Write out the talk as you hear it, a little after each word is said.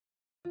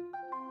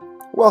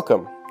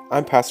Welcome,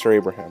 I'm Pastor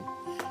Abraham,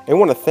 and I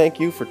want to thank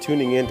you for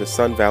tuning in to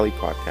Sun Valley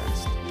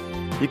Podcast.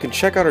 You can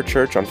check out our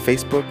church on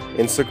Facebook,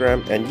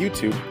 Instagram, and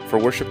YouTube for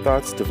worship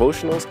thoughts,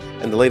 devotionals,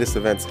 and the latest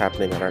events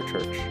happening at our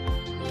church.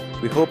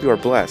 We hope you are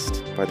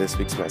blessed by this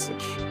week's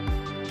message.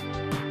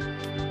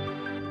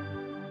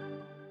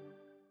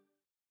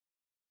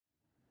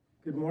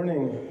 Good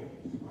morning.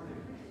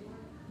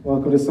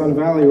 Welcome to Sun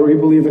Valley, where we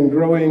believe in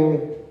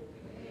growing,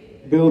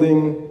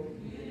 building,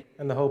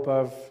 and the hope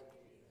of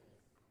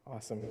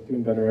awesome,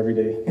 doing better every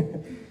day.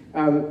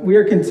 We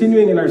are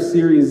continuing in our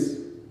series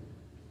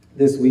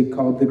this week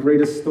called The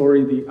Greatest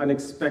Story, the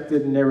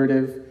Unexpected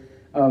Narrative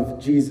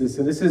of Jesus.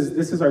 And this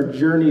is our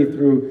journey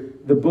through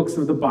the books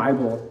of the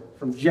Bible,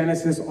 from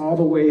Genesis all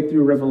the way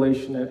through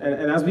Revelation.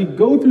 And as we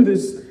go through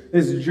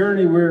this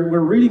journey, we're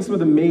reading some of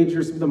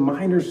the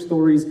minor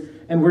stories,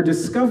 and we're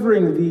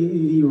discovering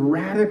the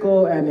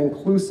radical and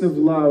inclusive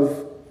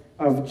love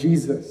of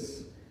Jesus.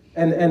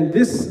 And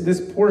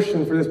this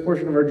portion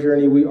of our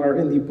journey, we are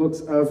in the books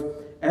of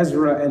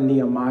Ezra and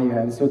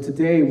Nehemiah. And so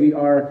today we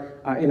are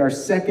in our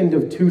second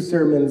of two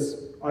sermons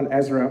on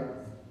Ezra.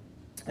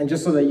 And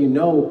just so that you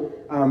know,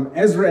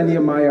 Ezra and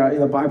Nehemiah in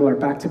the Bible are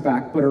back to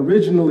back, but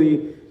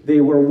originally they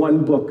were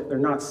one book. They're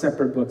not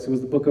separate books. It was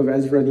the book of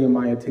Ezra and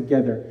Nehemiah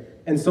together.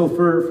 And so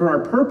for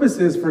our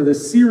purposes, for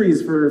this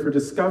series, for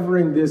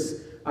discovering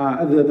this,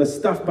 the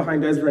stuff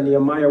behind Ezra and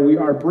Nehemiah, we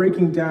are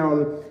breaking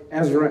down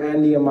Ezra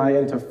and Nehemiah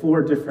into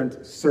 4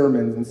 different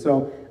sermons. And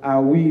so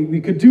we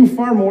could do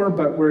far more,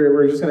 but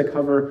we're just going to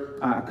cover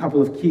a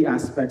couple of key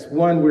aspects.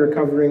 One, we're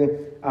covering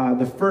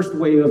the first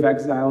wave of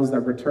exiles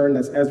that returned.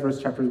 That's Ezra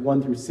chapters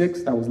 1 through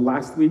 6. That was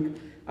last week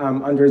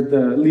under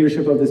the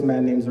leadership of this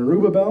man named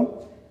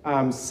Zerubbabel.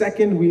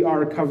 Second, we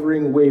are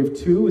covering wave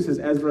 2. This is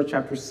Ezra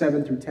chapters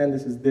 7 through 10.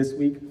 This is this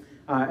week,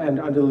 and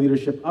under the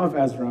leadership of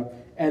Ezra.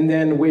 And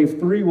then wave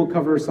 3 we'll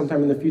cover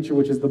sometime in the future,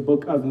 which is the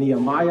book of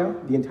Nehemiah,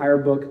 the entire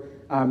book,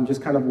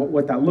 just kind of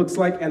what that looks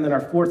like. And then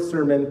our 4th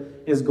sermon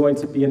is going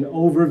to be an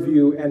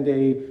overview and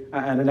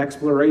an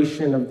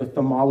exploration of the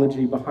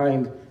themology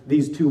behind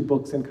these 2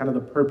 books and kind of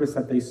the purpose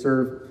that they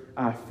serve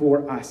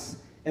for us.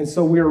 And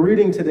so we are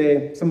reading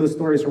today some of the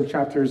stories from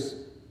chapters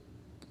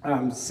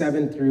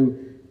 7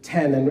 through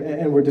 10,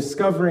 and we're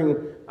discovering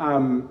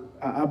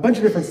a bunch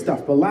of different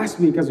stuff. But last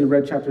week, as we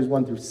read chapters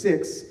 1 through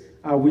 6,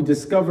 we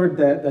discovered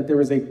that there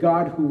is a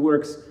God who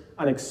works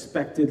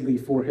unexpectedly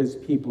for his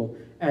people,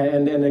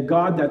 and a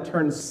God that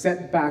turns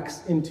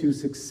setbacks into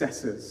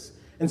successes.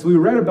 And so we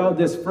read about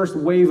this first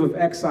wave of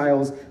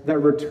exiles that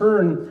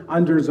return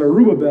under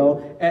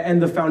Zerubbabel,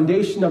 and the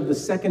foundation of the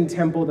second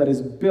temple that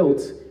is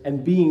built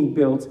and being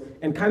built,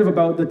 and kind of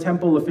about the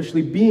temple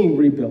officially being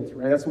rebuilt,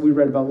 right? That's what we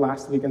read about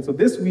last week. And so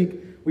this week,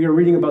 we are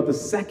reading about the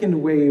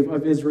second wave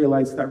of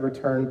Israelites that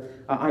return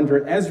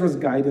under Ezra's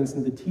guidance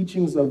and the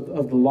teachings of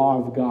the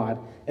law of God.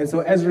 And so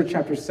Ezra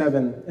chapter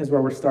 7 is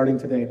where we're starting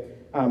today.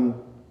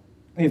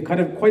 We have kind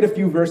of quite a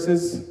few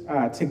verses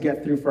to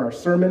get through for our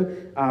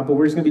sermon, but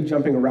we're just going to be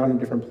jumping around in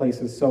different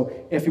places. So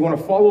if you want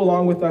to follow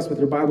along with us with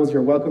your Bibles,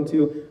 you're welcome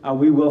to.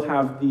 We will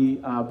have the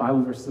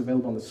Bible verses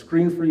available on the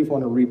screen for you if you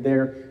want to read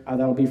there.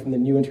 That'll be from the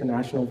New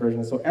International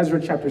Version. So Ezra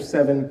chapter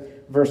 7,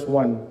 verse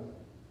 1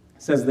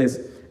 says this: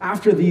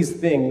 After these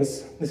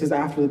things, this is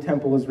after the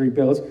temple is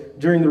rebuilt,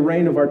 during the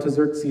reign of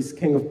Artaxerxes,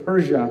 king of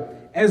Persia,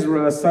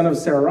 Ezra, son of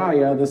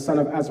Seraiah, the son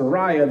of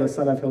Azariah, the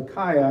son of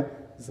Hilkiah,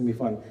 this is going to be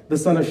fun, the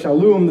son of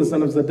Shallum, the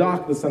son of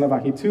Zadok, the son of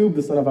Ahitub,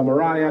 the son of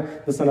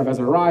Amariah, the son of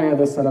Azariah,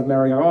 the son of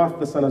Merioth,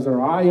 the son of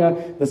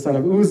Zariah, the son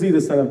of Uzi,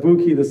 the son of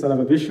Buki, the son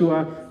of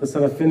Abishua, the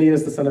son of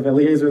Phinehas, the son of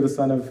Eleazar, the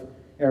son of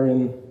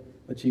Aaron,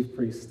 the chief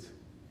priest.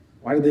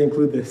 Why did they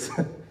include this?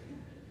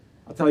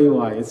 I'll tell you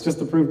why. It's just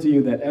to prove to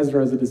you that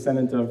Ezra is a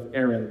descendant of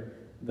Aaron,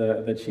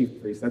 the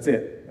chief priest. That's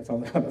it. That's all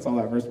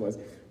that verse was.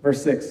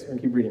 Verse 6, we're going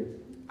to keep reading.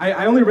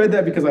 I only read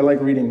that because I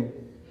like reading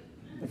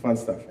the fun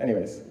stuff.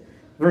 Anyways,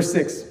 verse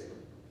 6.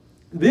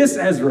 This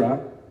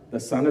Ezra, the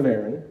son of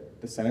Aaron,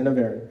 descendant of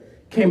Aaron,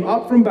 came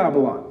up from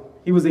Babylon.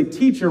 He was a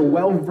teacher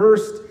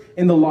well-versed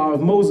in the law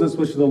of Moses,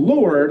 which the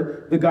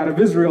Lord, the God of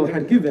Israel,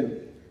 had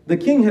given. The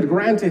king had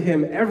granted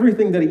him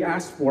everything that he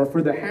asked for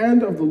the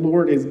hand of the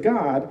Lord his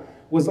God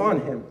was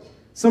on him.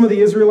 Some of the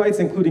Israelites,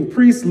 including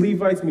priests,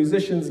 Levites,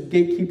 musicians,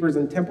 gatekeepers,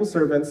 and temple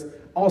servants,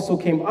 also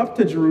came up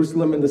to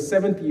Jerusalem in the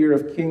 7th year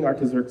of King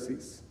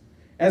Artaxerxes.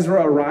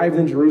 Ezra arrived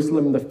in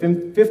Jerusalem in the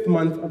 5th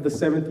month of the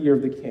 7th year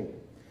of the king.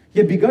 He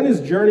had begun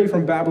his journey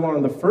from Babylon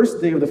on the 1st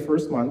day of the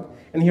 1st month,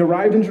 and he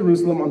arrived in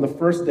Jerusalem on the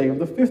 1st day of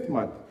the 5th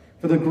month,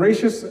 for the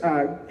gracious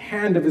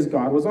hand of his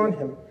God was on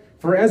him.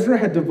 For Ezra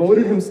had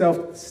devoted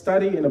himself to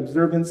study and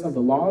observance of the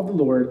law of the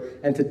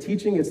Lord and to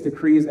teaching its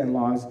decrees and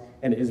laws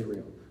in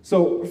Israel.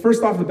 So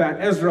first off the bat,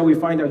 Ezra, we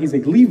find out he's a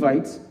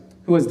Levite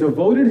who has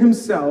devoted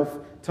himself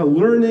to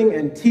learning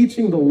and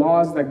teaching the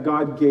laws that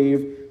God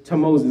gave to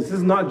Moses. This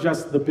is not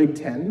just the Big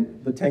Ten,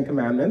 the 10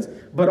 Commandments,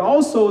 but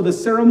also the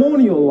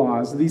ceremonial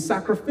laws, the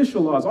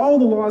sacrificial laws, all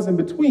the laws in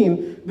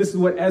between. This is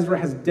what Ezra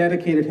has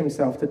dedicated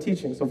himself to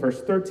teaching. So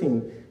verse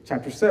 13,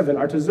 chapter 7,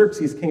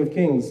 Artaxerxes, king of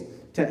kings,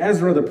 To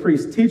Ezra the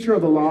priest, teacher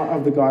of the law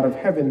of the God of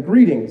heaven,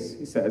 greetings,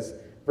 he says.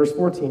 Verse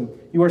 14,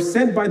 you are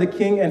sent by the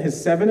king and his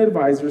 7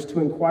 advisors to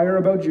inquire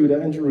about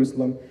Judah and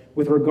Jerusalem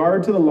with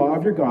regard to the law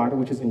of your God,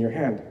 which is in your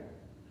hand.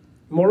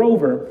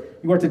 Moreover,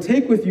 you are to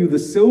take with you the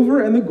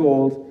silver and the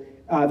gold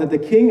that the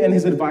king and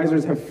his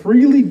advisors have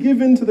freely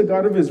given to the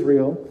God of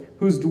Israel,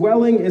 whose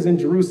dwelling is in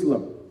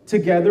Jerusalem,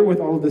 together with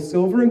all of the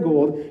silver and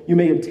gold you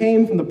may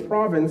obtain from the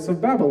province of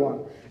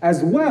Babylon,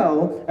 as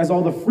well as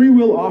all the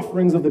freewill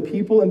offerings of the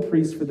people and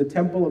priests for the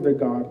temple of their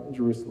God in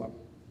Jerusalem.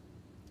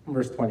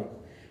 Verse 20.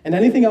 And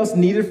anything else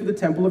needed for the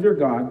temple of your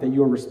God that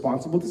you are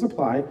responsible to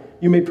supply,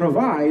 you may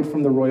provide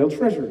from the royal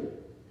treasury.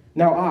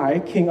 Now I,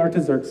 King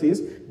Artaxerxes,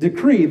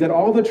 decree that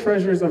all the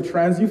treasures of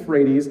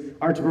Trans-Euphrates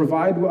are to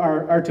provide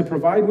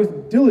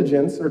with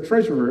diligence, or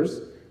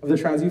treasurers of the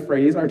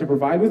Trans-Euphrates are to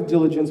provide with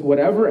diligence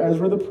whatever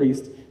Ezra the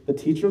priest, the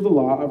teacher of the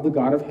law of the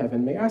God of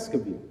heaven, may ask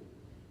of you.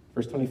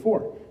 Verse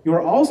 24, you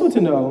are also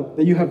to know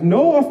that you have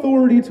no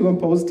authority to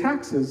impose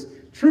taxes,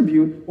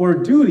 tribute, or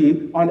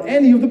duty on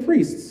any of the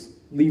priests,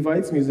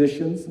 Levites,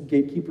 musicians,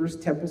 gatekeepers,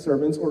 temple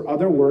servants, or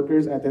other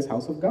workers at this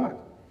house of God.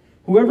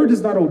 Whoever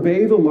does not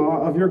obey the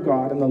law of your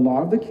God and the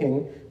law of the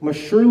king must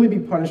surely be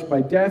punished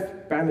by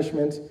death,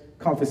 banishment,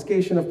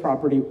 confiscation of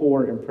property,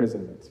 or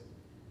imprisonment.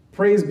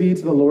 Praise be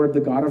to the Lord, the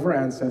God of our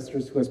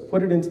ancestors, who has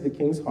put it into the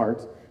king's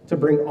heart to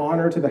bring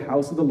honor to the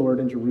house of the Lord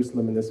in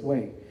Jerusalem in this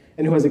way,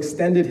 and who has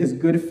extended his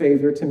good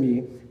favor to me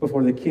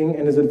before the king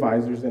and his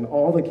advisors and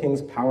all the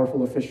king's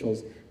powerful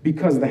officials,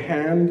 because the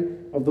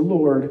hand of the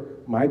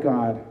Lord, my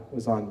God,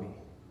 was on me.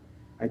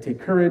 I take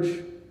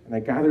courage, and I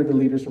gathered the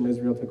leaders from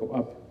Israel to go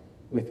up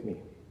with me.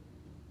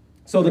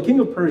 So the king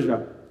of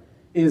Persia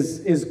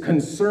is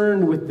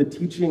concerned with the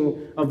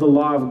teaching of the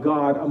law of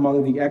God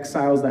among the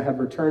exiles that had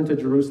returned to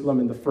Jerusalem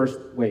in the first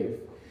wave.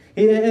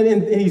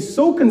 And he's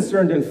so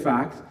concerned, in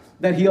fact,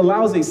 that he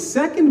allows a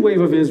second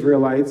wave of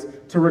Israelites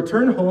to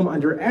return home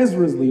under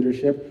Ezra's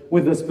leadership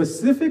with a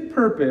specific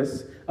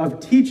purpose of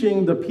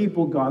teaching the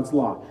people God's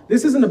law.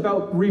 This isn't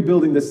about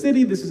rebuilding the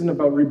city. This isn't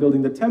about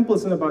rebuilding the temple.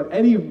 It's not about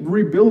any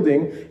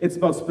rebuilding. It's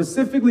about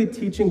specifically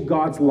teaching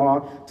God's law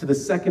to the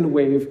second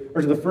wave,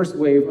 or to the first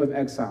wave of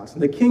exiles.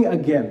 And the king,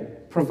 again,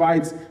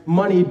 provides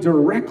money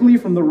directly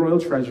from the royal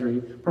treasury,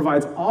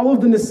 provides all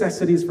of the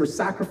necessities for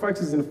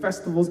sacrifices and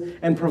festivals,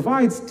 and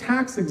provides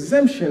tax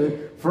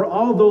exemption for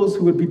all those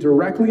who would be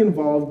directly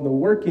involved in the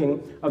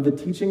working of the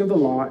teaching of the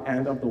law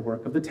and of the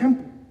work of the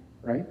temple,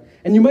 right?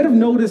 And you might have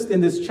noticed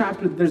in this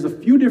chapter that there's a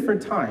few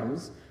different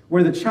times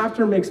where the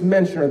chapter makes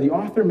mention, or the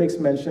author makes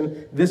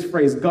mention, this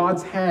phrase,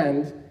 God's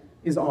hand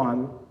is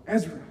on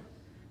Ezra.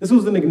 This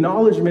was an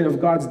acknowledgement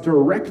of God's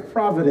direct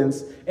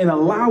providence in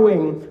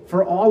allowing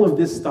for all of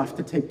this stuff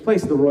to take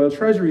place, the royal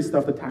treasury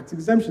stuff, the tax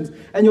exemptions.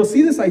 And you'll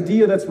see this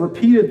idea that's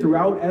repeated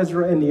throughout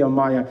Ezra and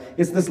Nehemiah.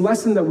 It's this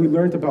lesson that we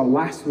learned about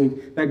last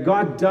week, that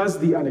God does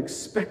the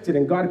unexpected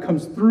and God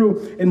comes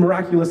through in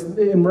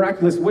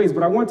miraculous ways.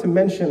 But I want to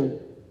mention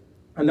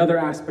another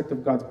aspect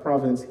of God's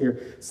providence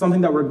here,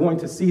 something that we're going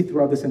to see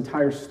throughout this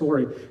entire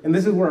story. And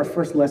this is where our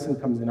first lesson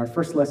comes in. Our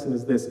first lesson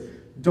is this: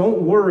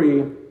 don't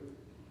worry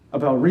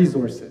about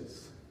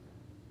resources.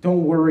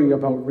 Don't worry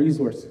about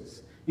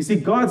resources. You see,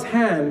 God's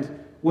hand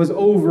was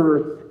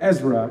over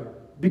Ezra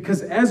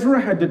because Ezra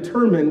had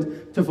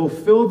determined to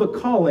fulfill the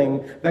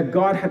calling that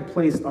God had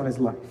placed on his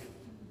life.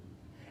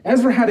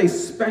 Ezra had a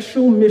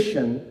special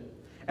mission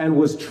and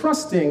was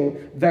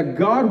trusting that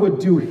God would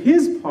do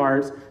his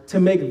part to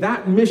make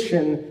that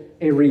mission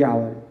a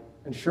reality.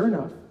 And sure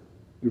enough,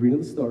 we read in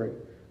the story,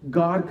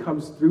 God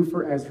comes through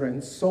for Ezra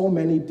in so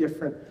many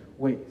different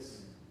ways.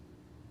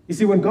 You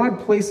see, when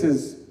God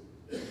places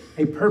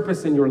a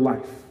purpose in your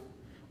life,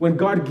 when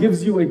God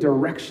gives you a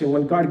direction,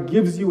 when God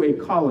gives you a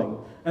calling,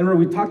 and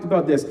remember we talked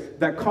about this,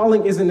 that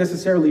calling isn't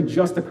necessarily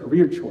just a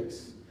career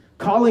choice.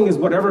 Calling is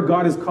whatever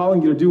God is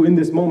calling you to do in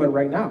this moment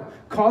right now.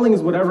 Calling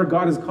is whatever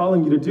God is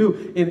calling you to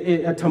do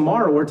in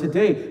tomorrow or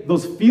today.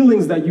 Those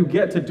feelings that you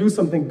get to do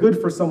something good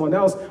for someone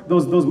else,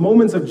 those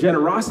moments of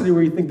generosity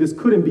where you think this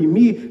couldn't be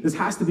me, this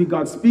has to be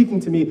God speaking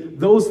to me,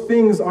 those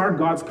things are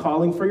God's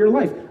calling for your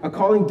life. A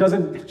calling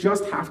doesn't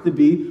just have to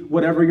be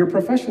whatever your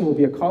profession will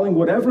be. A calling,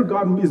 whatever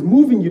God is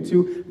moving you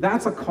to,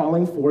 that's a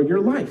calling for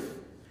your life.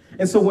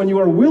 And so when you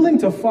are willing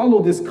to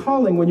follow this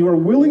calling, when you are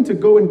willing to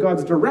go in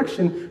God's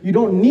direction, you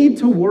don't need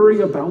to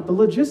worry about the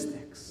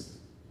logistics.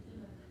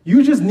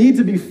 You just need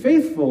to be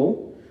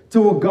faithful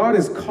to what God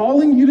is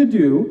calling you to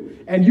do,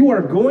 and you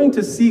are going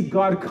to see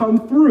God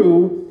come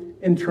through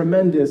in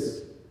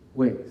tremendous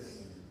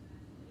ways.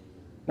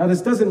 Now,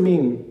 this doesn't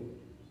mean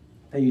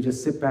that you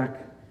just sit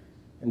back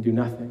and do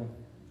nothing,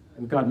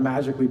 and God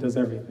magically does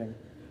everything.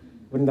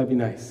 Wouldn't that be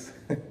nice?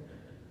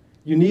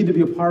 You need to be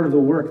a part of the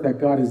work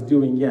that God is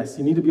doing, yes.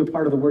 You need to be a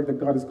part of the work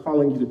that God is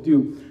calling you to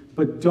do.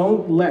 But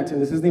don't let,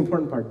 and this is the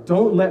important part,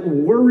 don't let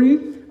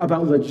worry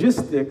about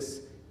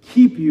logistics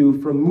keep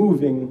you from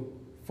moving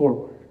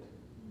forward.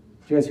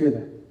 Did you guys hear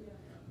that?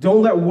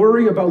 Don't let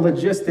worry about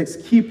logistics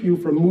keep you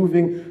from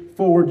moving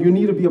forward. You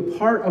need to be a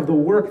part of the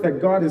work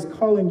that God is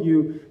calling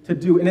you to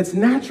do. And it's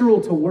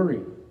natural to worry.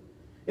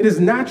 It is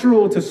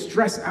natural to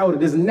stress out.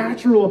 It is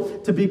natural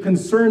to be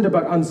concerned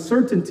about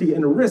uncertainty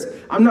and risk.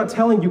 I'm not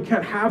telling you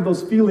can't have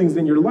those feelings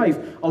in your life.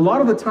 A lot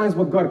of the times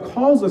what God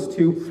calls us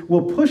to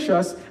will push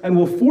us and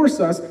will force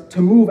us to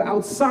move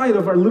outside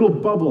of our little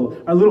bubble,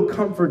 our little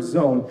comfort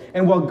zone.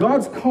 And while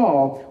God's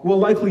call will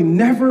likely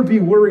never be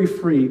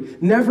worry-free,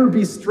 never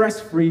be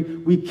stress-free,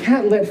 we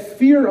can't let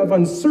fear of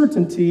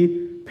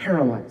uncertainty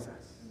paralyze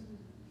us.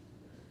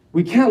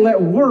 We can't let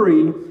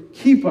worry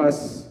keep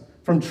us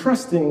from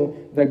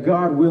trusting that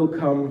God will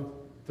come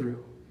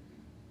through.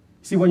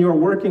 See, when you're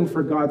working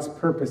for God's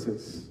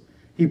purposes,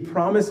 he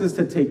promises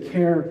to take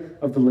care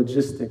of the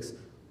logistics.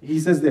 He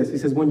says this, he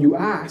says, when you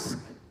ask,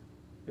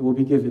 it will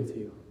be given to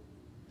you.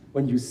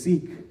 When you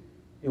seek,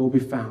 it will be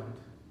found.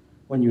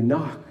 When you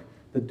knock,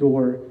 the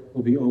door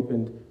will be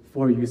opened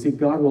for you. You see,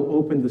 God will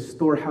open the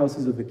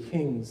storehouses of the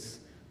kings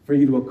for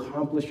you to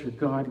accomplish your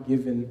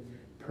God-given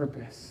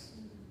purpose.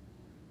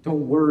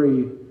 Don't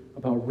worry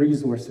about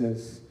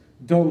resources.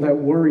 Don't let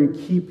worry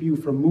keep you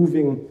from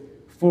moving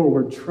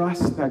forward.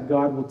 Trust that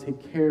God will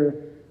take care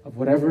of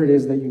whatever it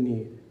is that you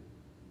need.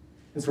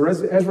 And so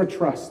Ezra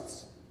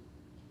trusts,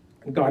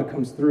 and God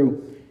comes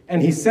through.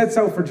 And he sets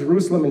out for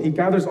Jerusalem, and he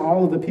gathers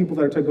all of the people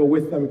that are to go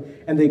with them,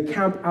 and they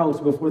camp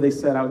out before they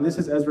set out. And this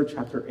is Ezra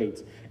chapter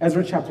 8.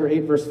 Ezra chapter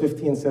 8, verse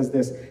 15 says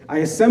this, I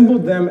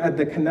assembled them at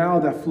the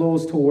canal that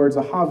flows towards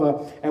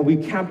Ahava, and we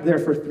camped there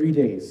for 3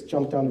 days.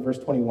 Jump down to verse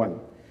 21.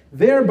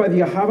 There by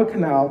the Ahava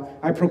canal,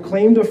 I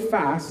proclaimed a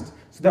fast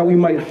so that we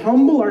might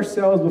humble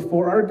ourselves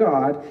before our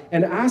God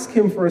and ask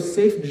him for a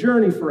safe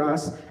journey for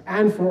us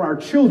and for our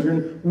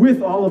children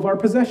with all of our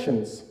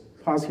possessions.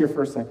 Pause here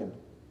for a second.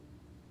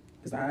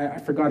 Because I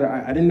forgot,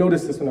 I didn't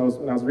notice this when I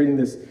was reading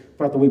this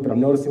throughout the week, but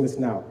I'm noticing this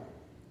now.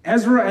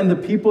 Ezra and the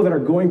people that are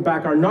going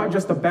back are not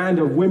just a band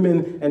of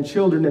women and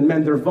children and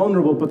men. They're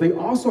vulnerable, but they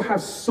also have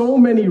so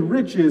many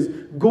riches,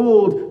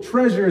 gold,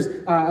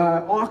 treasures,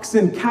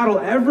 oxen, cattle,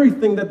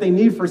 everything that they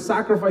need for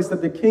sacrifice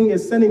that the king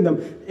is sending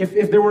them.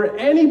 If there were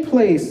any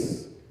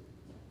place,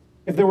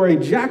 if there were a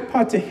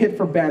jackpot to hit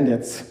for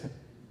bandits,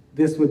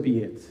 this would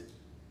be it.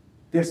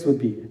 This would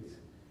be it.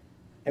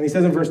 And he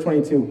says in verse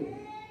 22,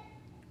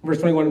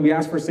 verse 21, we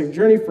ask for a safe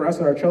journey for us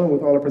and our children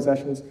with all our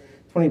possessions.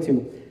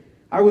 22,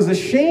 I was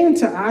ashamed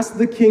to ask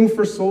the king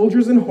for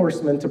soldiers and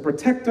horsemen to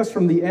protect us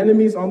from the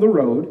enemies on the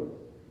road,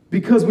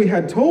 because we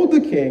had told the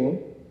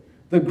king,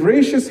 the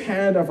gracious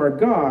hand of our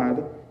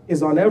God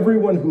is on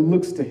everyone who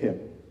looks to him,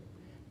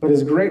 but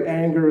his great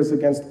anger is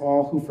against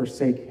all who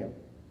forsake him.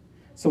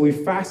 So we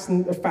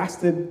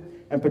fasted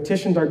and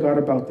petitioned our God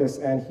about this,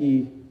 and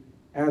he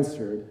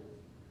answered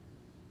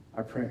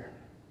our prayer.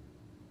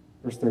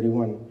 Verse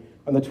 31,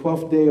 on the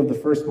 12th day of the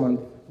first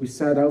month, we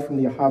set out from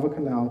the Ahava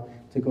Canal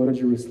to go to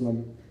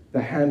Jerusalem.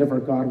 The hand of our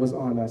God was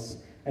on us,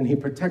 and he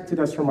protected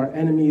us from our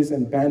enemies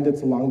and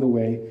bandits along the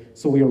way.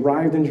 So we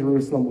arrived in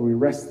Jerusalem, where we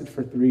rested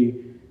for 3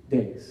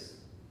 days.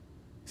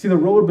 See, the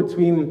road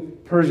between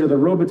Persia, the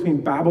road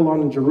between Babylon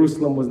and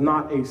Jerusalem was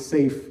not a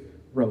safe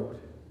road.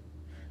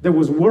 There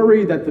was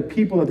worry that the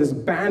people, that this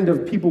band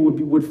of people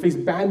would face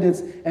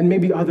bandits and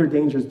maybe other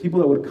dangers, people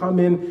that would come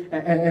in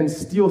and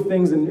steal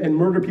things and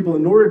murder people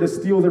in order to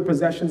steal their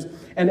possessions.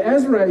 And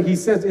Ezra, he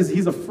says,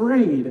 he's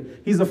afraid.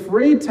 He's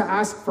afraid to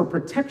ask for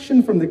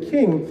protection from the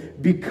king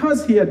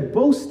because he had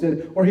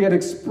boasted, or he had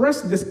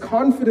expressed this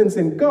confidence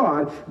in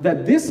God,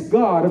 that this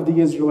God of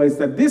the Israelites,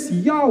 that this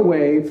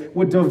Yahweh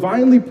would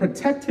divinely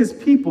protect his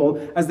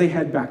people as they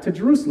head back to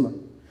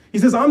Jerusalem. He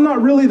says, I'm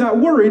not really that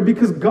worried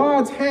because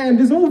God's hand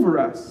is over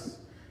us.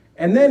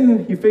 And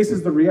then he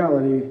faces the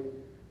reality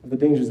of the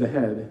dangers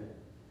ahead.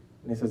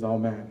 And he says, oh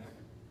man,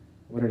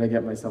 what did I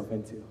get myself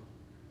into?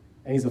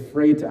 And he's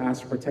afraid to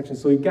ask for protection.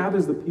 So he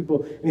gathers the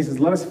people and he says,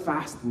 let us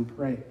fast and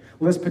pray.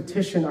 Let us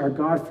petition our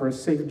God for a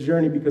safe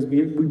journey because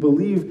we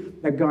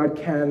believe that God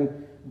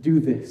can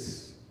do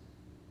this.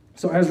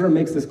 So Ezra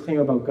makes this claim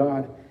about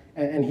God.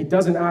 And he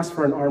doesn't ask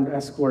for an armed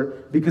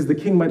escort because the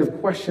king might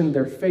have questioned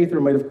their faith, or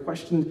might have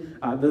questioned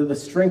the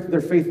strength of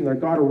their faith in their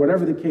God, or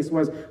whatever the case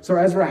was. So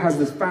Ezra has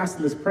this fast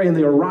and this pray, and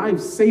they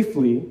arrive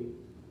safely.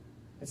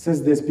 It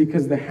says this,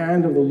 because the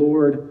hand of the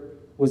Lord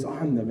was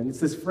on them. And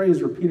it's this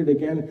phrase repeated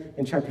again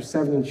in chapter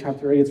 7 and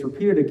chapter 8. It's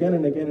repeated again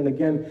and again and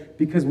again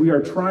because we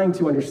are trying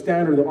to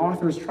understand, or the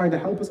author is trying to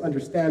help us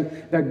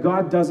understand, that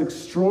God does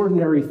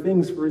extraordinary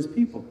things for his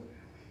people.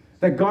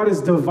 That God is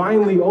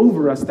divinely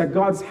over us, that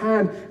God's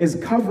hand is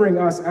covering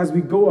us as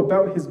we go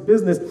about his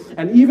business.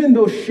 And even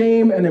though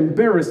shame and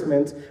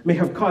embarrassment may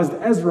have caused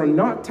Ezra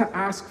not to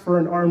ask for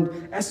an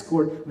armed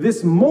escort,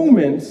 this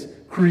moment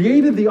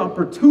created the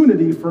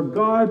opportunity for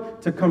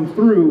God to come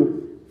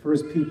through for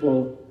his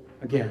people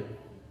again.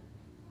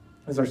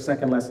 That's our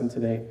second lesson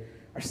today.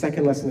 Our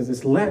second lesson is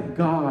this: let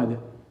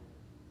God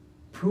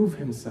prove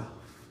himself.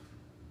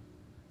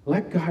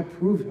 Let God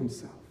prove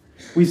himself.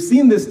 We've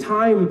seen this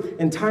time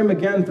and time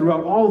again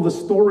throughout all the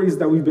stories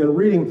that we've been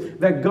reading,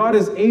 that God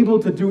is able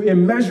to do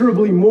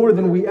immeasurably more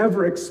than we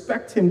ever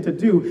expect him to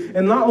do.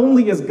 And not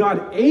only is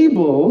God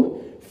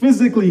able,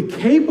 physically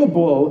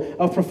capable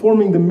of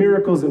performing the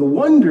miracles and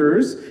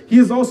wonders, he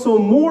is also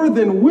more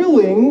than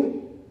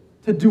willing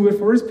to do it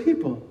for his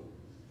people.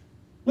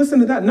 Listen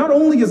to that. Not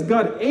only is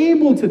God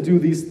able to do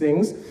these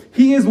things,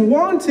 he is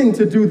wanting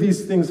to do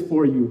these things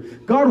for you.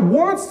 God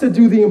wants to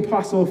do the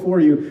impossible for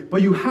you,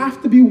 but you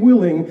have to be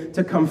willing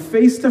to come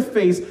face to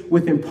face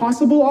with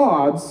impossible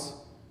odds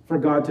for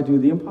God to do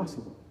the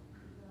impossible.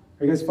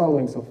 Are you guys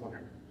following so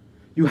far?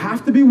 You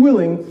have to be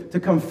willing to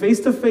come face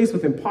to face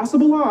with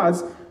impossible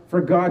odds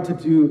for God to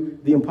do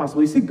the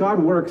impossible. You see, God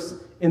works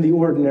in the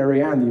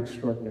ordinary and the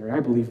extraordinary. I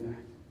believe that.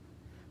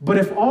 But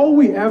if all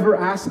we ever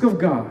ask of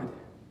God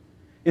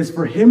is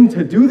for him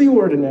to do the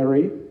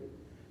ordinary,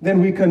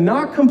 then we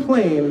cannot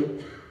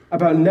complain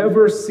about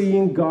never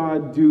seeing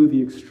God do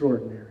the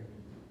extraordinary.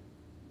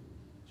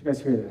 Did you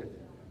guys hear that?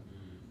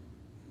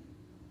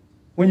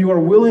 When you are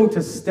willing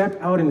to step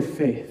out in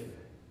faith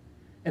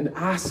and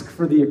ask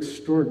for the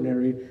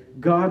extraordinary,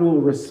 God will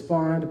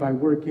respond by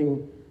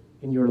working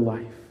in your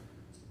life.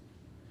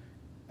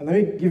 And let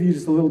me give you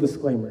just a little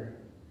disclaimer,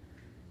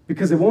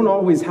 because it won't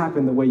always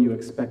happen the way you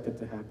expect it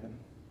to happen.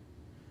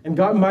 And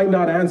God might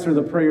not answer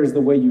the prayers the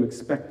way you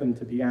expect them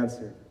to be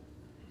answered.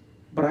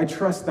 But I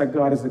trust that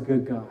God is a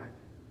good God.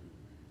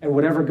 And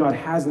whatever God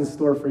has in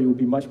store for you will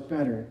be much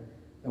better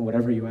than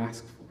whatever you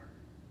ask for.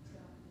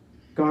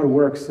 God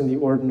works in the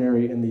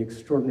ordinary and the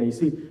extraordinary. You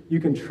see, you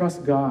can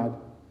trust God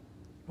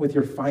with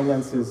your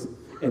finances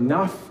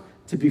enough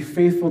to be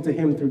faithful to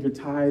him through your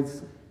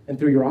tithes and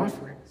through your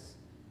offerings.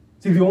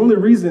 See, the only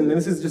reason, and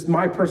this is just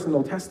my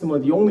personal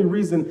testimony, the only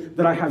reason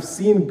that I have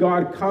seen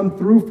God come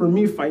through for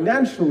me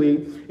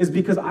financially is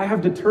because I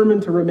have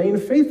determined to remain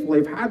faithful.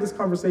 I've had this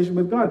conversation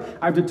with God.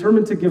 I've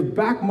determined to give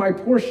back my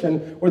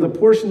portion, or the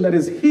portion that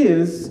is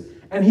his,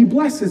 and he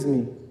blesses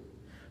me.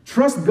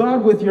 Trust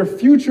God with your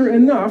future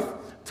enough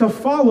to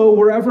follow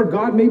wherever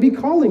God may be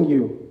calling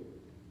you.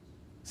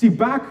 See,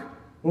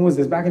 when was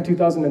this? Back in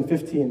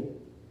 2015,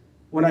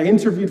 when I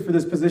interviewed for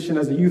this position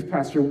as a youth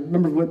pastor,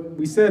 remember what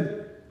we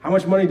said? How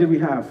much money did we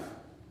have?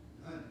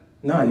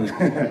 None.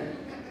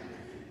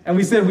 And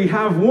we said we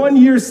have 1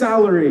 year's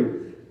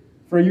salary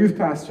for a youth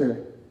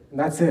pastor, and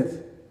that's it.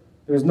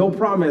 There was no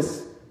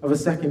promise of a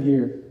second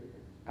year.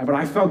 But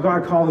I felt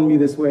God calling me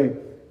this way.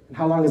 And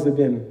how long has it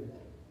been?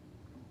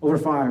 Over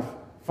five,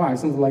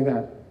 something like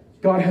that.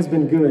 God has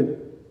been good.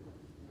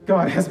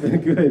 God has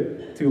been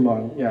good. Too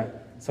long, yeah.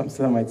 Some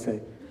might say.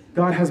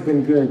 God has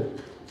been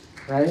good,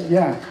 right?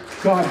 Yeah,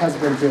 God has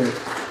been good.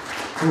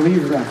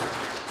 Believe that.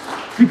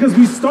 Because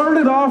we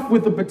started off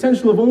with the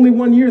potential of only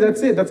 1 year.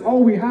 That's it. That's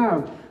all we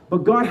have. But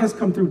God has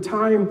come through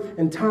time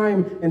and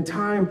time and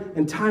time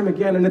and time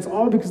again. And it's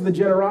all because of the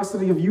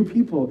generosity of you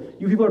people.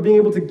 You people are being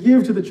able to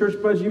give to the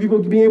church budget. You people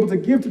are being able to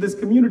give to this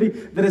community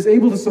that is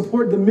able to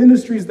support the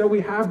ministries that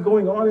we have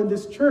going on in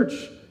this church.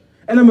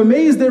 And I'm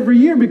amazed every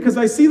year because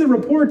I see the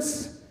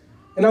reports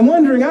and I'm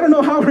wondering, I don't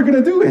know how we're going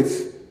to do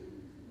it.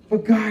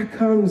 But God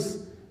comes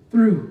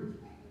through.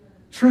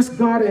 Trust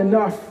God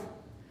enough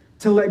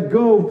to let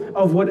go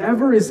of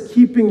whatever is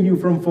keeping you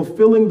from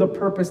fulfilling the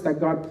purpose that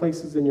God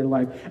places in your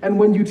life. And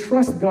when you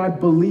trust God,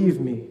 believe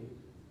me,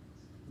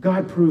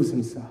 God proves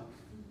himself.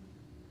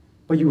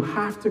 But you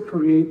have to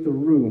create the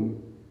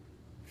room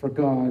for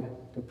God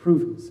to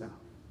prove himself.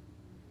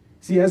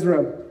 See,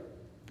 Ezra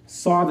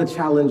saw the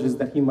challenges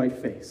that he might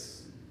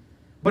face.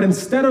 But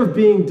instead of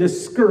being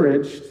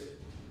discouraged,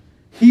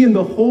 he and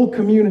the whole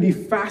community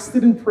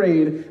fasted and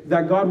prayed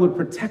that God would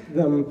protect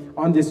them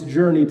on this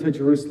journey to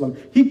Jerusalem.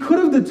 He could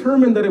have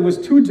determined that it was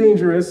too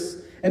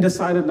dangerous and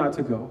decided not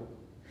to go.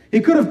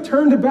 He could have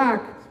turned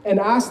back and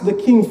asked the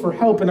king for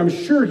help, and I'm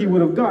sure he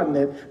would have gotten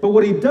it. But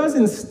what he does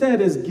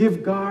instead is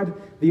give God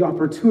the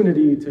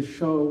opportunity to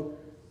show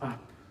up.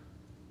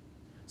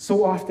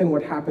 So often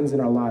what happens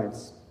in our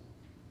lives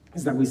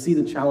is that we see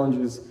the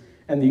challenges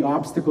and the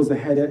obstacles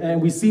ahead, and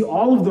we see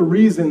all of the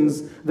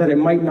reasons that it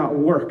might not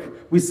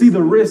work. We see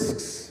the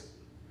risks,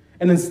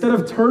 and instead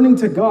of turning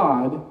to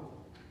God,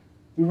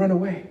 we run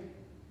away.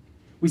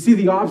 We see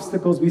the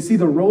obstacles, we see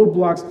the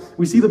roadblocks,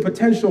 we see the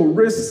potential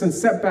risks and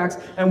setbacks,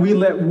 and we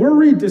let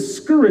worry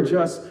discourage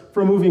us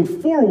from moving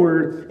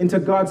forward into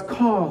God's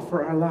call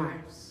for our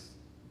lives.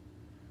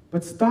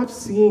 But stop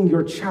seeing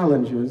your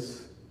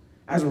challenges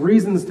as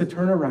reasons to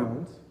turn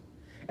around,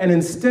 and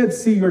instead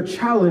see your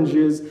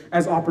challenges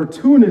as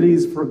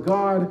opportunities for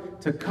God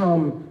to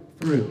come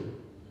through.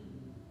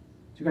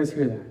 Did you guys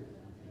hear that?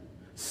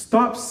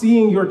 Stop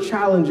seeing your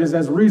challenges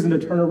as reason to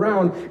turn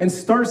around and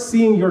start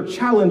seeing your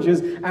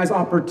challenges as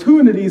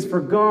opportunities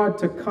for God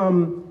to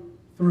come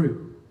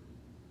through.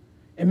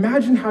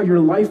 Imagine how your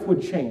life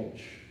would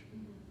change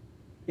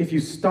if you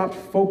stopped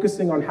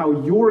focusing on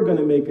how you're going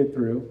to make it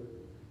through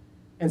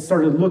and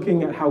started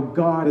looking at how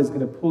God is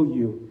going to pull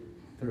you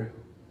through.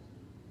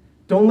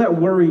 Don't let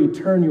worry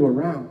turn you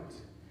around.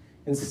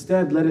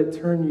 Instead, let it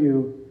turn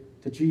you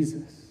to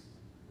Jesus.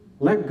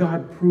 Let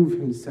God prove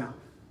himself.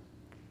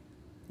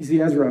 You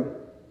see, Ezra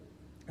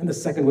and the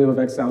second wave of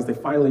exiles, they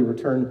finally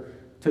return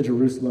to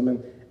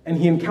Jerusalem, and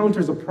he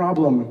encounters a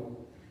problem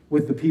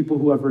with the people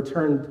who have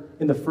returned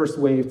in the first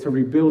wave to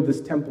rebuild this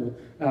temple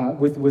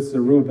with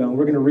Zerubbabel. And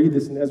we're going to read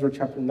this in Ezra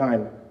chapter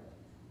 9.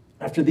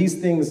 After these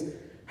things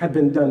had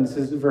been done. This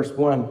is verse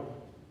 1.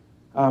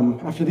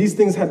 After these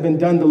things had been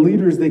done, the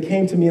leaders, they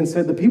came to me and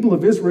said, the people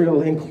of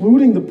Israel,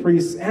 including the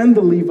priests and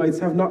the Levites,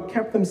 have not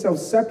kept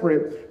themselves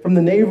separate from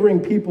the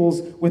neighboring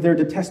peoples with their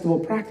detestable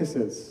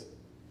practices.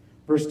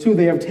 Verse 2,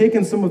 they have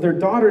taken some of their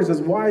daughters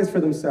as wives for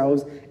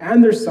themselves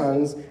and their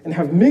sons, and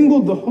have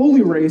mingled the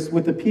holy race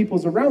with the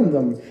peoples around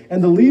them.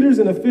 And the leaders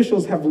and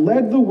officials have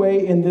led the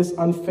way in this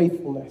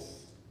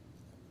unfaithfulness.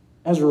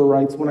 Ezra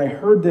writes, when I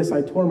heard this,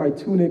 I tore my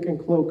tunic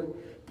and cloak,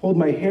 pulled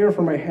my hair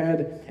from my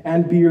head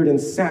and beard, and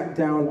sat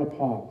down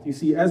appalled. You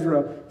see,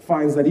 Ezra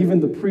finds that even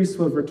the priests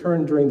who have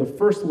returned during the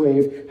first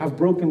wave have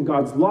broken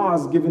God's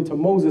laws given to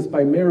Moses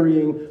by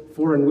marrying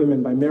foreign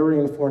women, by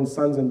marrying foreign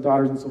sons and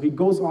daughters. And so he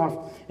goes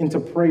off into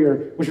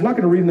prayer, which we're not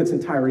going to read in its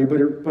entirety,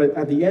 but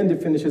at the end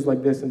it finishes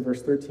like this in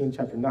verse 13,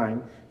 chapter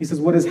 9. He says,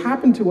 what has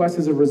happened to us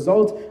is a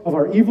result of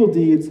our evil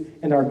deeds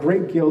and our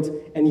great guilt,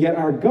 and yet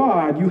our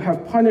God, you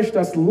have punished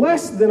us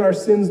less than our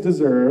sins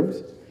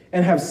deserved,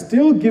 and have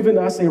still given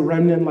us a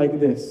remnant like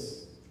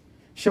this.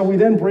 Shall we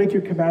then break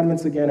your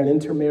commandments again and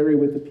intermarry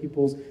with the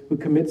peoples who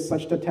commit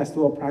such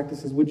detestable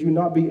practices? Would you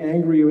not be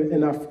angry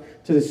enough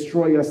to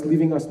destroy us,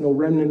 leaving us no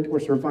remnant or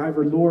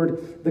survivor?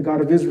 Lord, the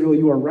God of Israel,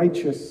 you are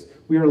righteous.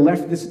 We are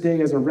left this day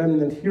as a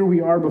remnant. Here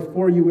we are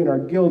before you in our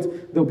guilt,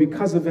 though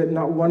because of it,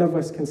 not one of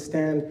us can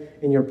stand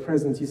in your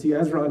presence. You see,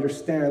 Ezra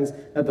understands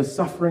that the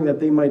suffering that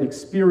they might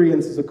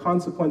experience is a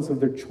consequence of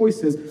their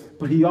choices,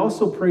 but he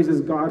also praises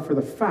God for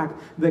the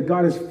fact that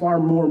God is far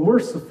more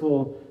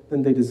merciful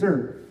than they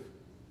deserve.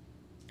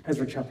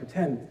 Ezra chapter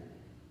 10,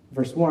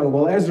 verse 1.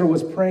 While Ezra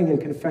was praying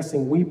and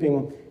confessing,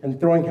 weeping, and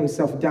throwing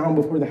himself down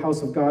before the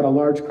house of God, a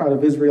large crowd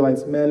of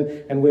Israelites,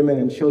 men and women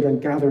and children,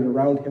 gathered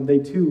around him. They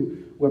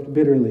too wept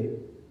bitterly.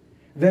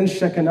 Then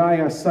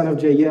Shechaniah, son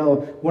of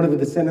Jael, one of the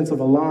descendants of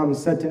Elam,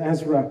 said to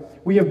Ezra,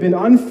 we have been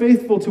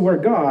unfaithful to our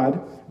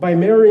God by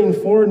marrying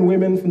foreign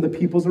women from the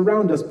peoples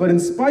around us. But in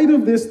spite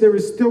of this, there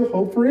is still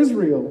hope for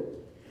Israel.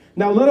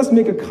 Now let us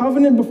make a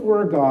covenant before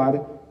our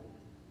God.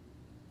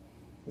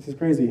 This is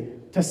crazy.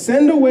 To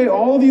send away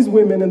all these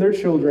women and their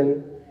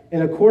children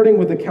in according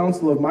with the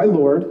counsel of my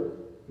Lord,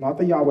 not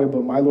the Yahweh,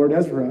 but my Lord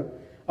Ezra,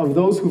 of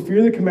those who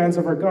fear the commands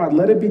of our God.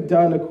 Let it be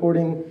done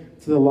according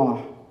to the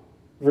law.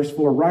 Verse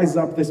 4, rise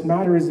up, this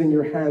matter is in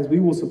your hands.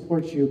 We will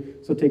support you,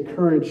 so take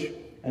courage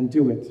and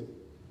do it.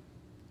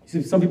 You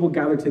see, some people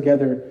gathered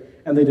together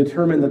and they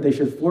determined that they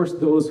should force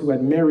those who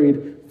had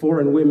married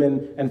foreign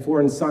women and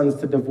foreign sons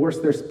to divorce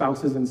their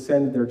spouses and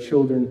send their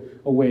children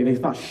away. They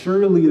thought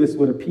surely this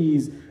would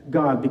appease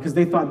God, because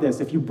they thought this: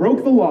 if you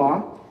broke the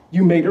law,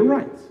 you made it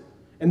right.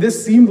 And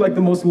this seemed like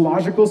the most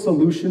logical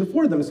solution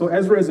for them. So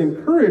Ezra is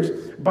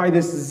encouraged by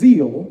this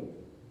zeal,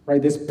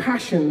 right, this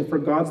passion for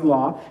God's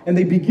law, and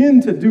they begin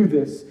to do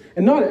this.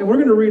 And we're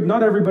going to read,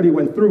 not everybody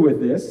went through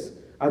with this.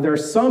 There are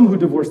some who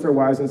divorced their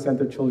wives and sent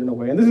their children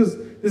away. And this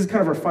is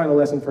kind of our final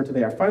lesson for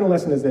today. Our final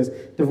lesson is this: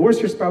 divorce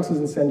your spouses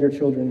and send your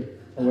children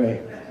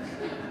away.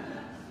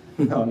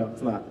 No,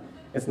 it's not.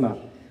 It's not.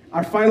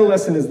 Our final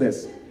lesson is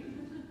this.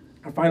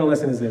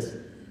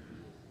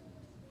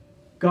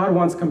 God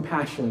wants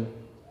compassion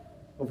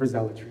over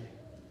zealotry.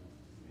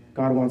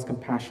 God wants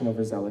compassion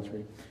over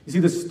zealotry. You see,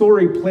 the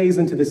story plays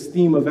into this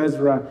theme of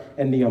Ezra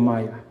and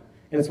Nehemiah.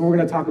 And it's what we're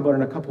going to talk about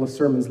in a couple of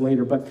sermons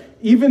later. But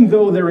even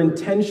though their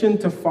intention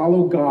to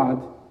follow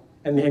God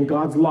and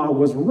God's law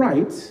was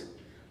right,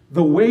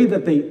 the way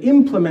that they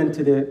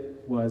implemented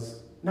it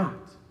was not.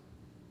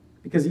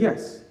 Because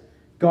yes,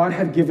 God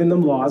had given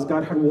them laws.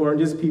 God had warned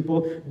his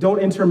people, don't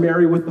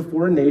intermarry with the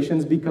foreign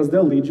nations because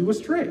they'll lead you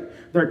astray.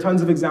 There are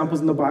tons of examples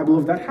in the Bible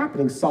of that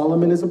happening.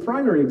 Solomon is a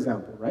primary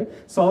example, right?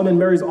 Solomon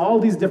marries all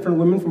these different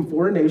women from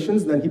foreign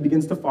nations, then he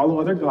begins to follow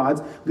other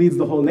gods, leads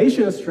the whole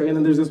nation astray, and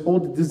then there's this whole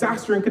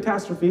disaster and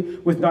catastrophe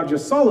with not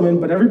just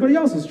Solomon, but everybody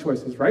else's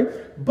choices, right?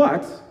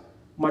 But,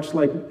 much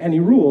like any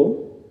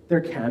rule,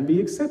 there can be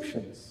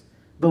exceptions.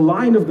 The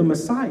line of the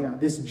Messiah,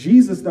 this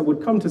Jesus that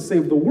would come to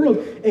save the world,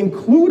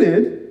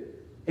 included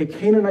a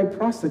Canaanite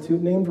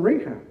prostitute named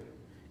Rahab,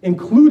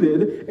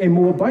 included a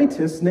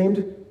Moabitess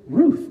named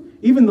Ruth.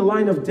 Even the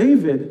line of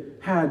David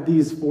had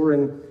these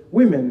foreign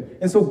women.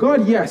 And so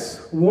God,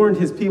 yes, warned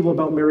his people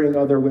about marrying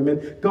other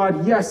women.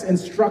 God, yes,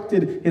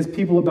 instructed his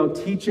people about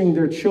teaching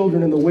their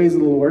children in the ways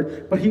of the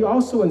Lord. But he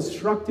also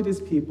instructed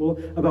his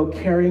people about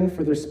caring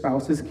for their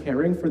spouses,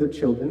 caring for their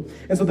children.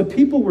 And so the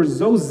people were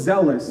so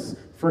zealous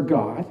for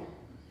God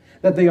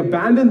that they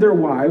abandoned their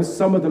wives,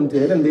 some of them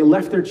did, and they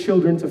left their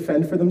children to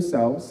fend for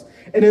themselves.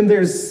 And in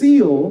their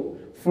zeal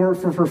for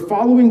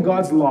following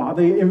God's law,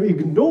 they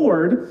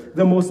ignored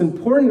the most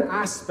important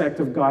aspect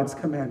of God's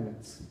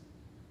commandments,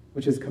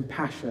 which is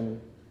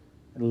compassion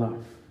and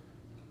love.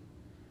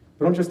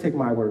 But don't just take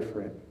my word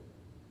for it.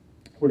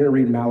 We're going to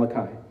read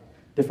Malachi.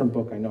 Different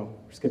book, I know.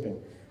 We're skipping.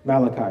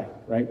 Malachi,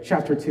 right?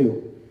 Chapter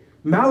 2.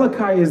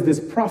 Malachi is this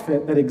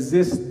prophet that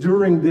exists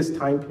during this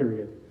time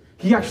period.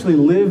 He actually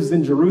lives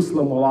in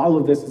Jerusalem while all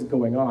of this is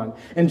going on.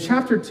 And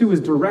chapter 2 is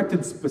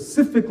directed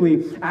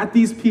specifically at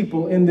these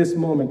people in this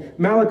moment.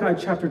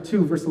 Malachi chapter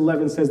 2, verse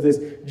 11 says this: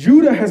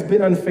 Judah has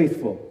been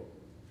unfaithful.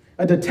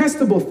 A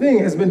detestable thing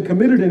has been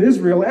committed in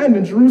Israel and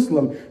in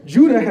Jerusalem.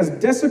 Judah has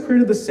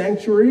desecrated the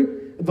sanctuary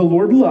the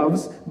Lord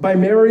loves by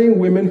marrying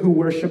women who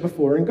worship a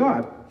foreign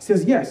god. He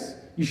says, yes,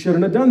 you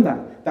shouldn't have done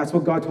that. That's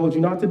what God told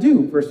you not to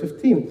do. Verse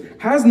 15.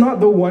 Has not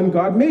the one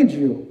God made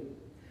you?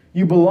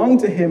 You belong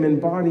to him in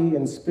body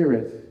and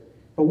spirit.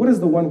 But what does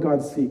the one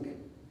God seek?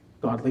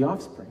 Godly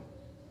offspring.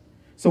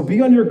 So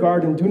be on your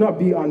guard and do not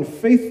be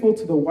unfaithful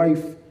to the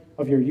wife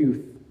of your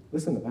youth.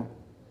 Listen to that.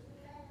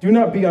 Do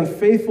not be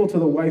unfaithful to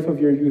the wife of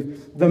your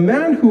youth. The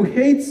man who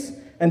hates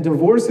and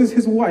divorces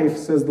his wife,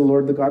 says the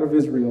Lord, the God of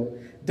Israel,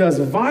 does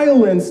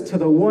violence to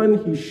the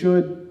one he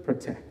should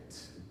protect,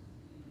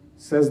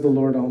 says the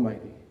Lord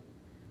Almighty.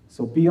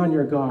 So be on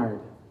your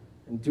guard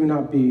and do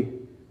not be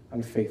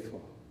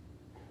unfaithful.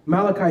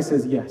 Malachi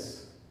says,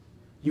 yes,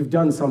 you've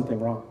done something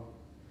wrong.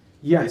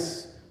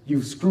 Yes,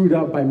 you've screwed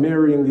up by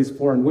marrying these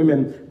foreign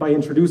women, by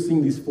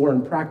introducing these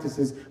foreign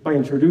practices, by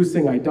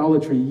introducing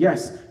idolatry.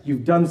 Yes,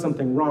 you've done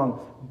something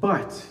wrong,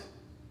 but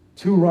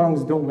two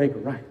wrongs don't make a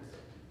right.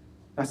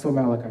 That's what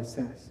Malachi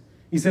says.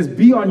 He says,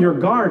 be on your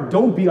guard.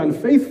 Don't be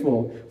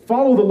unfaithful.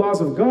 Follow the laws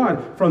of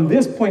God. From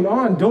this point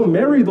on, don't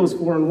marry those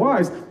foreign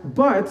wives,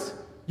 but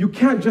you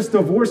can't just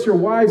divorce your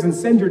wives and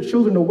send your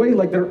children away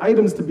like they're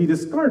items to be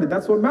discarded.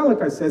 That's what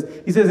Malachi says.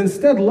 He says,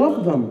 instead,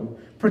 love them,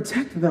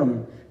 protect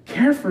them,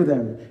 care for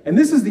them. And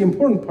this is the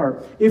important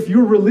part. If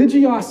your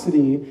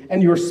religiosity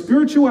and your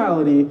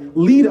spirituality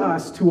lead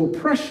us to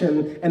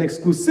oppression and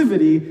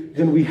exclusivity,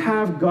 then we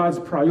have God's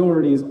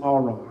priorities all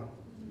wrong.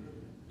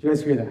 Do you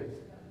guys hear that?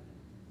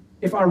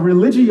 If our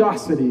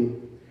religiosity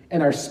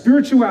and our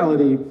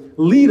spirituality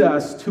lead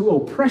us to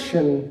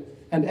oppression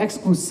and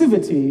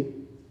exclusivity,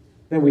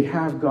 then we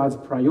have God's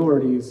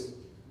priorities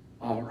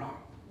all wrong.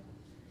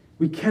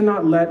 We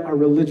cannot let our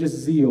religious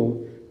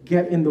zeal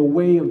get in the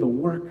way of the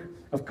work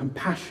of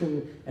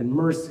compassion and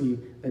mercy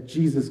that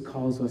Jesus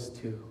calls us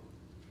to.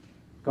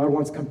 God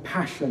wants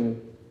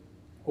compassion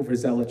over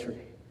zealotry.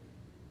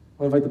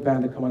 I'll invite the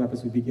band to come on up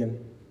as we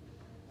begin.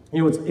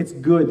 You know, it's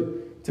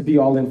good to be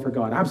all in for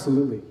God.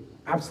 Absolutely.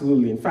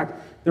 Absolutely. In fact,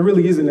 there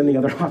really isn't any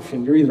other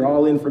option. You're either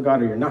all in for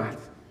God or you're not.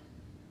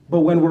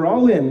 But when we're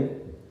all in,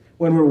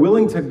 when we're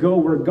willing to go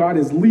where God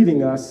is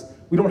leading us,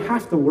 we don't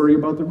have to worry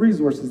about the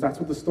resources. That's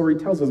what the story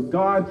tells us.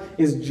 God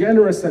is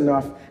generous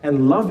enough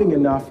and loving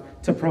enough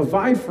to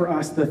provide for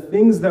us the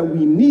things that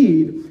we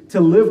need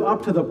to live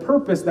up to the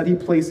purpose that he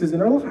places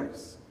in our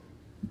lives.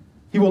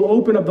 He will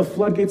open up the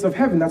floodgates of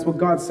heaven. That's what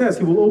God says.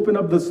 He will open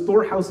up the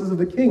storehouses of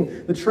the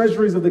king, the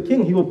treasuries of the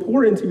king. He will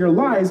pour into your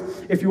lives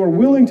if you are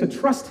willing to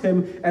trust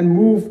him and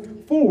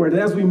move forward.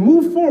 And as we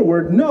move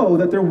forward, know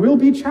that there will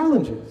be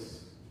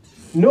challenges.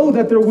 Know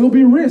that there will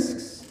be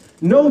risks.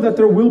 Know that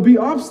there will be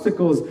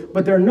obstacles,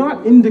 but they're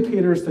not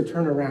indicators to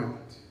turn around.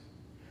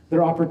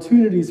 They're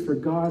opportunities for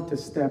God to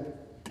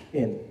step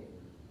in.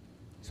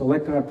 So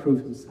let God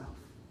prove himself.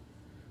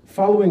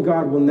 Following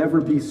God will never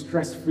be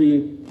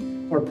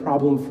stress-free or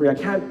problem-free. I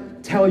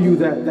can't tell you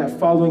that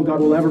following God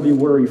will ever be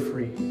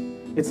worry-free.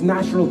 It's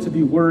natural to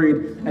be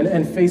worried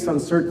and face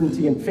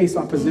uncertainty and face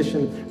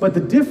opposition. But the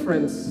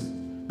difference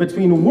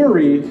between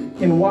worry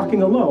in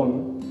walking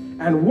alone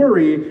and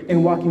worry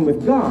in walking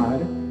with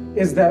God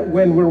is that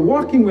when we're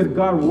walking with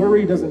God,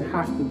 worry doesn't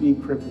have to be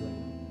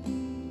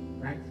crippling,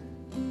 right?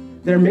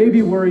 There may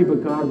be worry,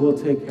 but God will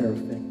take care of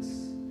things.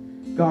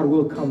 God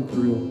will come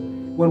through.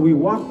 When we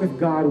walk with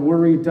God,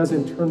 worry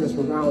doesn't turn us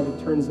around,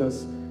 it turns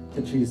us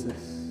to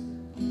Jesus.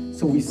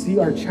 So we see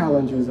our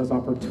challenges as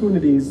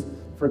opportunities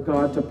for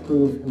God to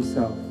prove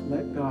himself.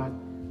 Let God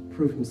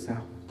prove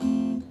himself.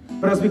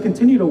 But as we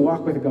continue to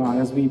walk with God,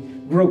 as we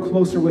grow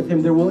closer with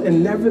him, there will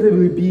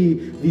inevitably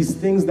be these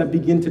things that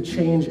begin to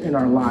change in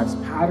our lives,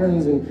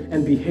 patterns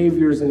and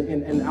behaviors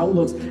and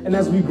outlooks. And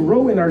as we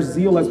grow in our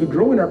zeal, as we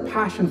grow in our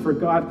passion for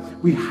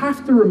God, we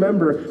have to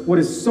remember what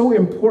is so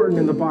important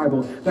in the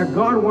Bible, that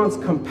God wants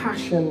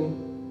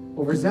compassion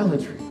over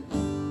zealotry.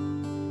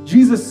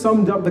 Jesus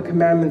summed up the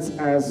commandments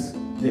as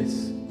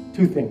this: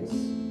 2 things,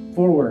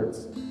 4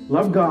 words.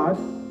 Love God,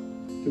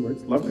 2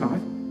 words, love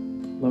God,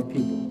 love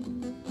people.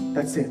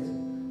 That's it.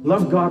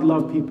 Love God,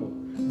 love people.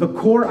 The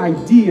core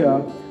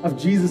idea of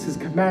Jesus'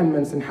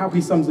 commandments and how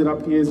he sums it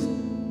up is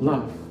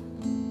love.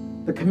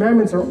 The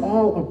commandments are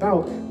all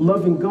about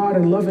loving God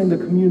and loving the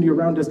community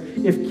around us.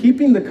 If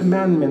keeping the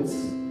commandments,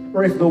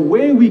 or if the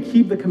way we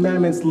keep the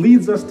commandments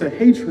leads us to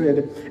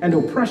hatred and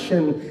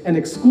oppression and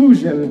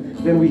exclusion,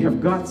 then we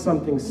have got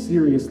something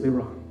seriously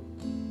wrong.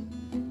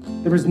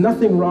 There is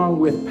nothing wrong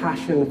with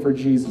passion for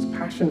Jesus,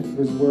 passion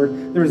for his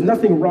word. There is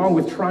nothing wrong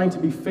with trying to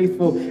be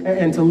faithful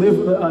and to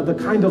live the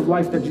kind of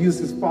life that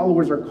Jesus'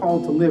 followers are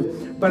called to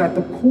live. But at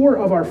the core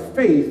of our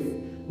faith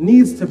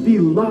needs to be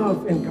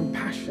love and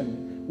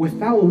compassion.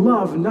 Without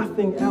love,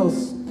 nothing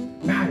else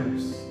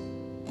matters.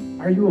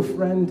 Are you a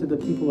friend to the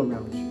people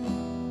around you?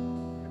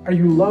 Are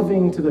you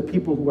loving to the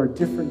people who are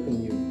different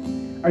than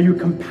you? Are you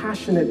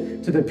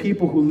compassionate to the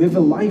people who live a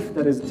life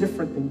that is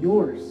different than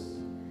yours?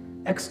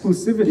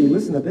 Exclusivity,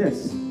 listen to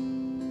this.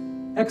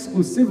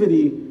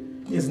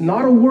 Exclusivity is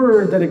not a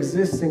word that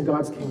exists in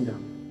God's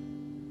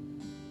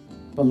kingdom,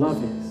 but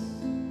love is.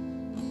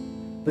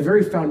 The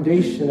very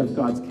foundation of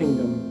God's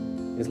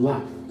kingdom is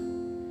love.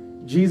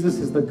 Jesus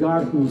is the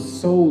God who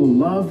so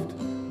loved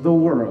the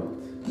world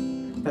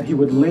that he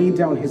would lay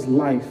down his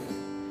life,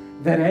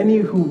 that any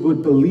who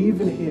would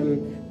believe in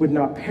him would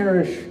not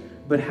perish,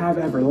 but have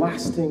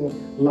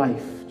everlasting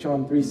life.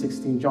 John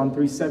 3:16, John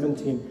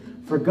 3:17.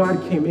 For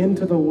God came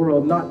into the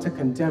world not to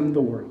condemn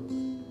the world,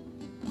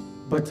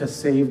 but to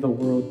save the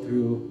world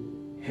through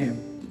him.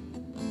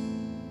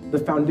 The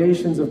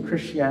foundations of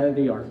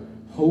Christianity are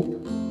hope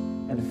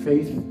and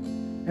faith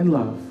and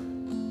love.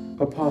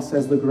 But Paul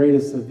says the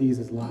greatest of these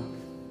is love.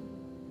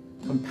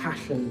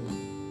 Compassion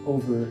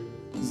over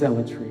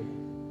zealotry.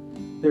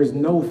 There's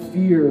no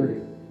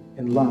fear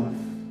in love,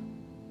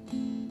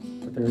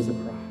 but there is a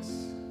cross.